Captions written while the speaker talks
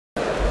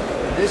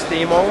this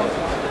demo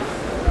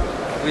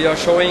we are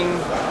showing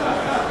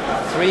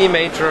three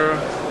major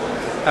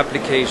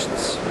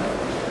applications.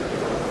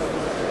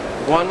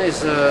 One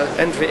is an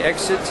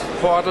entry-exit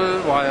portal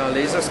via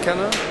laser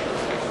scanner.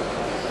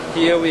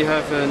 Here we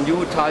have a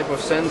new type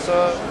of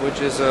sensor, which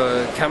is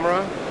a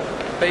camera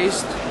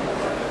based,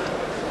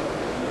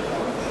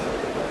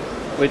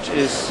 which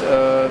is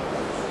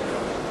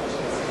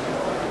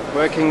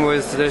working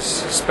with this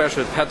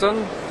special pattern,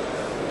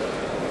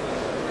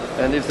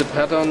 and if the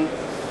pattern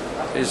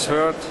is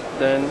heard,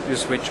 then you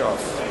switch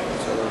off.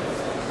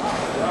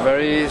 So a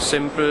very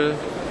simple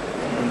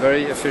and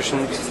very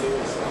efficient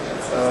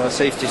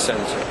safety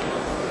sensor.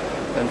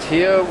 And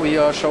here we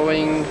are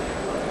showing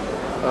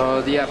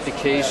the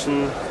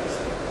application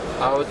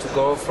how to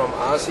go from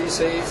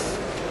PROFIsafe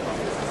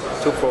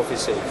to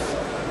PROFIsafe.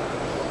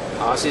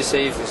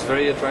 PROFIsafe is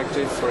very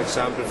attractive, for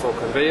example, for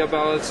conveyor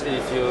belts.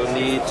 If you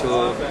need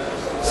to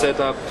set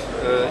up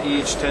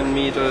each 10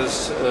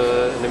 meters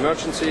an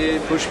emergency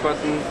push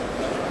button,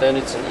 then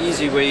it's an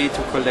easy way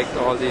to collect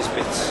all these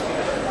bits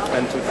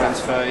and to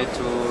transfer it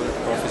to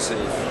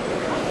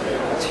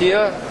PROFIsafe. But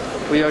here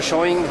we are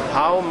showing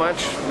how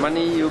much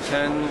money you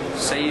can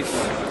save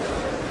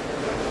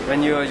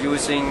when you are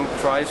using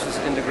PROFIBUS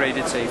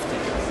integrated safety.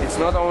 It's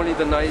not only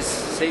the nice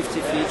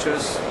safety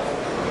features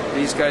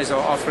these guys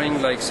are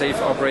offering, like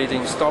safe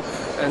operating stop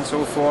and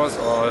so forth,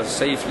 or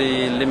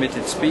safely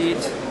limited speed.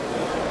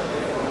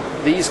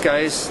 These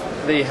guys,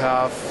 they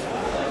have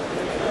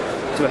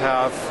to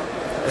have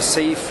a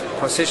safe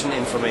position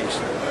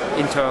information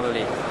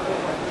internally.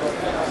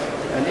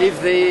 And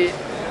if they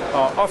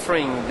are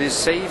offering this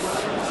safe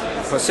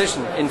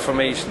position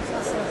information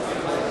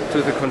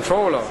to the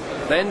controller,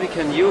 then we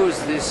can use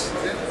this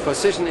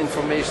position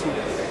information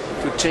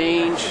to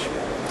change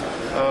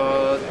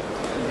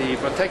the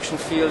protection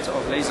fields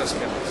of laser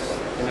scanners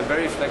in a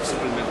very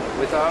flexible manner,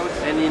 without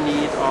any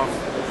need of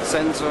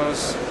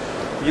sensors,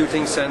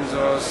 muting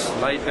sensors,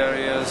 light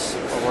barriers,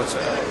 or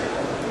whatsoever.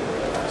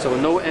 So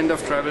no end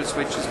of travel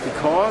switches,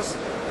 because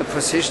the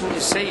position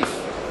is safe.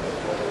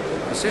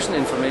 Position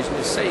information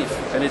is safe,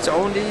 and it's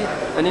only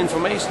an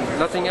information,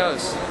 nothing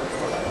else.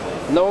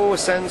 No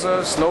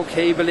sensors, no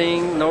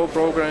cabling, no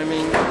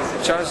programming,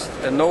 just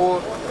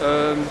no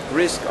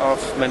risk of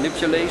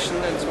manipulation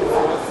and so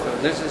forth. So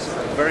this is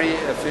a very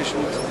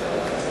efficient,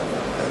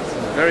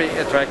 very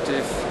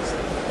attractive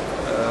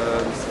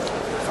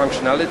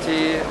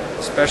functionality,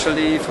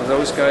 especially for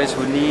those guys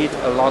who need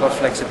a lot of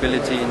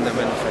flexibility in the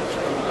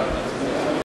manufacture.